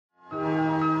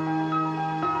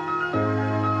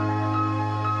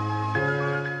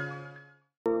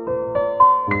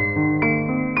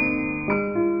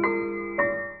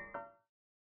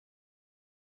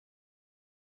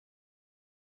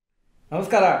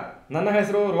ನಮಸ್ಕಾರ, ನನ್ನ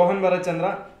ಹೆಸರು ರೋಹನ್ ಭರತ್ ಚಂದ್ರ.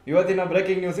 ಇವತ್ತಿನ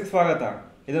ಬ್ರೇಕಿಂಗ್ ನ್ಯೂಸ್ಗೆ ಸ್ವಾಗತ.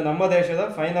 ಇದು ನಮ್ಮ ದೇಶದ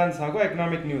ಫೈನಾನ್ಸ್ ಹಾಗೂ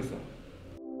economic news.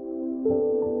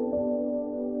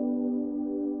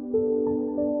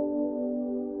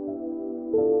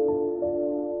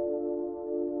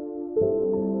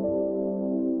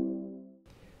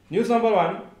 News number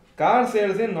 1, car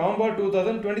sales in November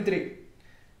 2023.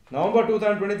 November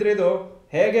 2023 ಇದು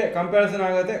ಹೇಗೆ ಕಂಪ್ಯಾರಿಸನ್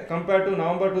ಆಗುತ್ತೆ ಕಂಪೇರ್ ಟು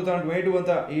ನವೆಂಬರ್ 2022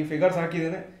 ಅಂತ ಈ ಫಿಗರ್ಸ್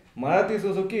ಹಾಕಿದ್ದೇನೆ. ಮಾರುತಿ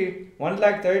ಸುಜುಕಿ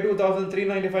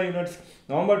 1,32,395 ಯೂನಿಟ್ಸ್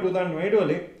ನವೆಂಬರ್ 2022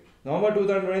 ಅಲ್ಲಿ, ನವೆಂಬರ್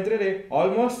 2023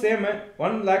 ಆಲ್ಮೋಸ್ಟ್ ಸೇಮ್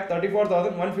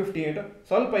 1,34,158,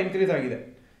 ಸ್ವಲ್ಪ ಇನ್ಕ್ರೀಸ್ ಆಗಿದೆ.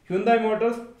 ಹ್ಯುಂಡೈ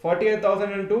ಮೋಟರ್ಸ್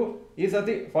 48,002, ಈ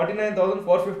ಸತಿ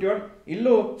 49,451,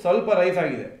 ಇಲ್ಲೂ ಸ್ವಲ್ಪ ರೈಸ್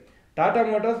ಆಗಿದೆ. ಟಾಟಾ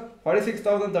ಮೋಟರ್ಸ್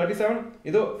 46,037,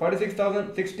 ಇದು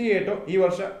 46,068 ಈ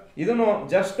ವರ್ಷ. ಇದನ್ನು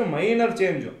ಜಸ್ಟ್ ಮೈನರ್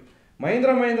ಚೇಂಜು. ಮಹೀಂದ್ರ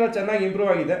ಚೆನ್ನಾಗಿ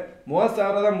ಇಂಪ್ರೂವ್ ಆಗಿದೆ.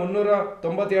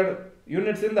 30,392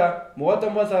 ಯೂನಿಟ್ಸಿಂದ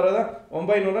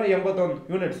 39,981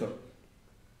 ಯೂನಿಟ್ಸು.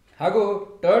 ಹಾಗೂ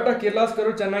ಟೊಯೋಟಾ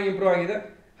ಕಿರ್ಲಾಸ್ಕರು ಚೆನ್ನಾಗಿ ಇಂಪ್ರೂವ್ ಆಗಿದೆ.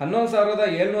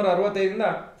 11,765ರಿಂದ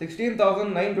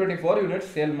 16,924 ಯೂನಿಟ್ಸ್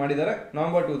ಸೇಲ್ ಮಾಡಿದ್ದಾರೆ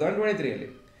ನವೆಂಬರ್ 2023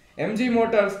 MG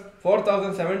ಮೋಟರ್ಸ್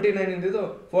 4,079 ಇಂದಿದ್ದು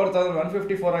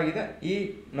 4,154 ಆಗಿದೆ ಈ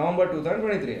ನವೆಂಬರ್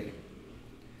 2023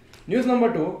 ನ್ಯೂಸ್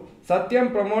ನಂಬರ್ 2, ಸತ್ಯಂ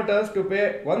promoters to pay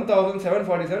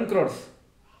 1,747 crores.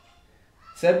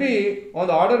 SEBI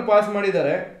ಒಂದು ಆರ್ಡರ್ ಪಾಸ್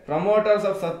ಮಾಡಿದ್ದಾರೆ ಪ್ರಮೋಟರ್ಸ್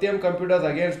ಆಫ್ ಸತ್ಯಂ ಕಂಪ್ಯೂಟರ್ಸ್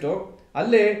ಅಗೇನ್ಸ್ಟು.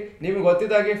 ಅಲ್ಲಿ ನಿಮಗೆ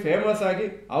ಗೊತ್ತಿದ್ದಾಗೆ ಫೇಮಸ್ ಆಗಿ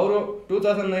ಅವರು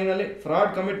 2009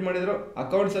 ಫ್ರಾಡ್ ಕಮಿಟ್ ಮಾಡಿದ್ರು,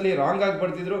 ಅಕೌಂಟ್ಸಲ್ಲಿ ರಾಂಗ್ ಆಗಿ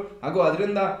ಬರ್ತಿದ್ರು, ಹಾಗೂ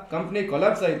ಅದರಿಂದ ಕಂಪ್ನಿ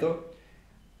ಕೊಲಾಪ್ಸ್ ಆಯಿತು.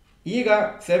 ಈಗ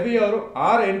ಸೆಬಿ ಅವರು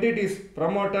 6 ಎಂಟಿಟೀಸ್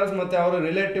ಪ್ರಮೋಟರ್ಸ್ ಮತ್ತು ಅವರ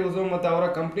ರಿಲೇಟಿವ್ಸು ಮತ್ತು ಅವರ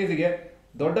ಕಂಪ್ನೀಸ್ಗೆ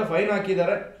ದೊಡ್ಡ ಫೈನ್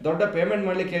ಹಾಕಿದ್ದಾರೆ, ದೊಡ್ಡ ಪೇಮೆಂಟ್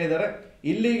ಮಾಡಲಿಕ್ಕೆ ಹೇಳಿದ್ದಾರೆ.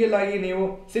 ಇಲ್ಲಿಗಲ್ ಆಗಿ ನೀವು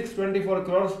 624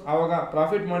 crores ಆವಾಗ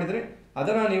ಪ್ರಾಫಿಟ್ ಮಾಡಿದ್ರಿ,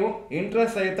 ಅದನ್ನು ನೀವು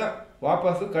ಇಂಟ್ರೆಸ್ಟ್ ಸಹಿತ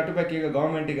ವಾಪಸ್ಸು ಕಟ್ಟಬೇಕೀಗ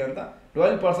ಗೌರ್ಮೆಂಟಿಗೆ ಅಂತ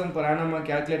 12% ಪರ್ ಆ್ಯನಮ್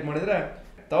ಕ್ಯಾಲ್ಕುಲೇಟ್ ಮಾಡಿದರೆ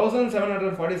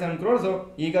 1,747 crores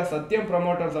ಈಗ ಸತ್ಯಂ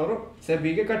ಪ್ರಮೋಟರ್ಸ್ ಅವರು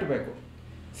ಸೆಬಿಗೆ ಕಟ್ಟಬೇಕು.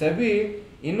 ಸೆಬಿ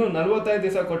ಇನ್ನೂ 45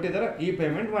 ದಿವಸ ಕೊಟ್ಟಿದ್ದಾರೆ ಈ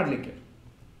ಪೇಮೆಂಟ್ ಮಾಡಲಿಕ್ಕೆ.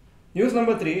 News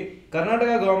number 3,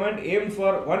 Karnataka government AIIMS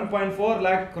for 1.4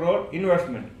 lakh crore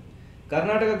investment.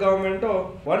 Karnataka government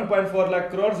 1.4 lakh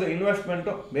crores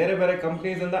investment ಬೇರೆ ಬೇರೆ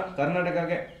ಕಂಪ್ನೀಸಿಂದ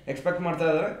ಕರ್ನಾಟಕಕ್ಕೆ ಎಕ್ಸ್ಪೆಕ್ಟ್ ಮಾಡ್ತಾ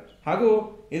ಇದ್ದಾರೆ. ಹಾಗೂ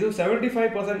ಇದು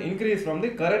 75% increase from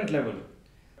the current level.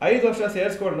 5 ವರ್ಷ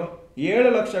ಸೇರಿಸ್ಕೊಂಡು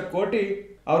 7 ಲಕ್ಷ ಕೋಟಿ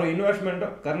ಅವರು ಇನ್ವೆಸ್ಟ್ಮೆಂಟು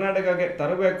ಕರ್ನಾಟಕಕ್ಕೆ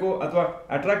ತರಬೇಕು ಅಥವಾ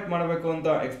ಅಟ್ರಾಕ್ಟ್ ಮಾಡಬೇಕು ಅಂತ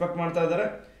ಎಕ್ಸ್ಪೆಕ್ಟ್ ಮಾಡ್ತಾ ಇದ್ದಾರೆ.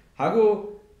 ಹಾಗೂ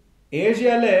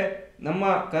ಏಷ್ಯಾಲೇ ನಮ್ಮ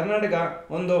ಕರ್ನಾಟಕ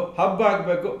ಒಂದು ಹಬ್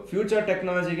ಆಗಬೇಕು ಫ್ಯೂಚರ್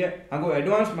ಟೆಕ್ನಾಲಜಿಗೆ ಹಾಗೂ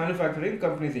ಅಡ್ವಾನ್ಸ್ ಮ್ಯಾನುಫ್ಯಾಕ್ಚರಿಂಗ್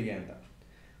ಕಂಪ್ನೀಸಿಗೆ ಅಂತ.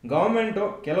 ಗೌರ್ಮೆಂಟು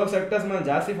ಕೆಲವು ಸೆಕ್ಟರ್ಸ್ ಮೇಲೆ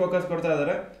ಜಾಸ್ತಿ ಫೋಕಸ್ ಕೊಡ್ತಾ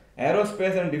ಇದ್ದಾರೆ.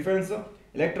 Aerospace and defence,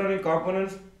 electronic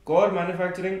components, core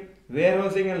manufacturing, wear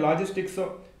housing and logistics,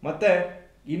 ಮತ್ತು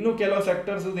ಇನ್ನೂ ಕೆಲವು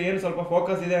ಸೆಕ್ಟರ್ಸ್ ಏನು ಸ್ವಲ್ಪ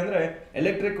ಫೋಕಸ್ ಇದೆ ಅಂದರೆ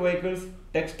electric vehicles,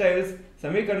 textiles,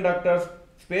 semiconductors,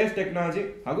 space technology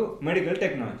ಹಾಗೂ medical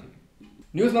technology.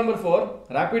 News number 4,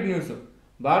 rapid news.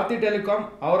 Bharati telecom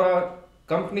ಅವರ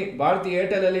ಕಂಪ್ನಿ ಭಾರತಿ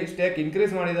ಏರ್ಟೆಲಲ್ಲಿ ಸ್ಟೇಕ್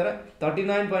ಇನ್ಕ್ರೀಸ್ ಮಾಡಿದ್ದಾರೆ.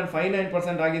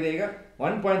 39.59% ಆಗಿದೆ. ಈಗ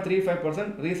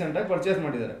 1.35% ರೀಸೆಂಟಾಗಿ ಪರ್ಚೇಸ್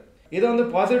ಮಾಡಿದ್ದಾರೆ. ಇದೊಂದು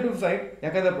ಪಾಸಿಟಿವ್ ಸೈಡ್,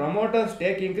 ಯಾಕಂದರೆ ಪ್ರಮೋಟರ್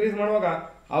ಸ್ಟೇಕ್ ಇನ್ಕ್ರೀಸ್ ಮಾಡುವಾಗ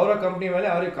ಅವರ ಕಂಪ್ನಿ ಮೇಲೆ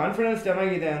ಅವ್ರಿಗೆ ಕಾನ್ಫಿಡೆನ್ಸ್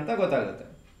ಚೆನ್ನಾಗಿದೆ ಅಂತ ಗೊತ್ತಾಗುತ್ತೆ.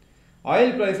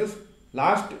 ಆಯಿಲ್ ಪ್ರೈಸಸ್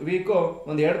ಲಾಸ್ಟ್ ವೀಕು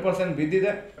ಒಂದು 2%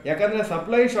 ಬಿದ್ದಿದೆ, ಯಾಕಂದರೆ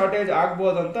ಸಪ್ಲೈ ಶಾರ್ಟೇಜ್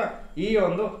ಆಗ್ಬೋದಂತ ಈ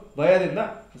ಒಂದು ಭಯದಿಂದ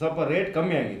ಸ್ವಲ್ಪ ರೇಟ್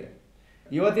ಕಮ್ಮಿ ಆಗಿದೆ.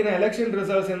 ಇವತ್ತಿನ ಎಲೆಕ್ಷನ್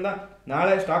ರಿಸಲ್ಟ್ಸಿಂದ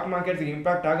ನಾಳೆ ಸ್ಟಾಕ್ ಮಾರ್ಕೆಟ್ಗೆ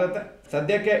ಇಂಪ್ಯಾಕ್ಟ್ ಆಗುತ್ತೆ.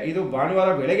 ಸದ್ಯಕ್ಕೆ ಇದು ಭಾನುವಾರ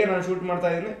ಬೆಳಗ್ಗೆ ನಾನು ಶೂಟ್ ಮಾಡ್ತಾ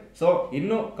ಇದ್ದೀನಿ, ಸೊ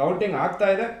ಇನ್ನೂ ಕೌಂಟಿಂಗ್ ಆಗ್ತಾ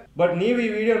ಇದೆ. ಬಟ್ ನೀವು ಈ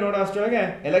ವಿಡಿಯೋ ನೋಡೋ ಅಷ್ಟರೊಳಗೆ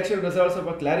ಎಲೆಕ್ಷನ್ ರಿಸಲ್ಟ್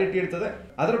ಸ್ವಲ್ಪ ಕ್ಲಾರಿಟಿ ಇರ್ತದೆ.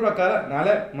 ಅದರ ಪ್ರಕಾರ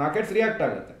ನಾಳೆ ಮಾರ್ಕೆಟ್ಸ್ ರಿಯಾಕ್ಟ್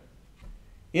ಆಗುತ್ತೆ.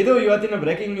 ಇದು ಇವತ್ತಿನ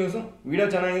ಬ್ರೇಕಿಂಗ್ ನ್ಯೂಸು. ವಿಡಿಯೋ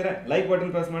ಚೆನ್ನಾಗಿದ್ರೆ ಲೈಕ್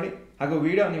ಬಟನ್ ಪ್ರೆಸ್ ಮಾಡಿ, ಹಾಗೂ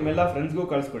ವಿಡಿಯೋ ನಿಮ್ಮೆಲ್ಲ ಫ್ರೆಂಡ್ಸ್ಗೂ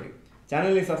ಕಳಿಸ್ಕೊಡಿ.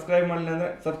 ಚಾನಲ್ಗೆ ಸಬ್ಸ್ಕ್ರೈಬ್ ಮಾಡಲಿಲ್ಲ ಅಂದರೆ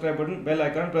subscribe button, bell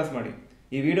icon press ಮಾಡಿ.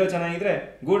 ಈ ವಿಡಿಯೋ ಚೆನ್ನಾಗಿದ್ರೆ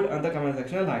ಗುಡ್ ಅಂತ ಕಮೆಂಟ್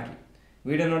ಸೆಕ್ಷನಲ್ಲಿ ಹಾಕಿ.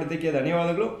 ವಿಡಿಯೋ ನೋಡಿದ್ದಕ್ಕೆ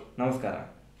ಧನ್ಯವಾದಗಳು. ನಮಸ್ಕಾರ.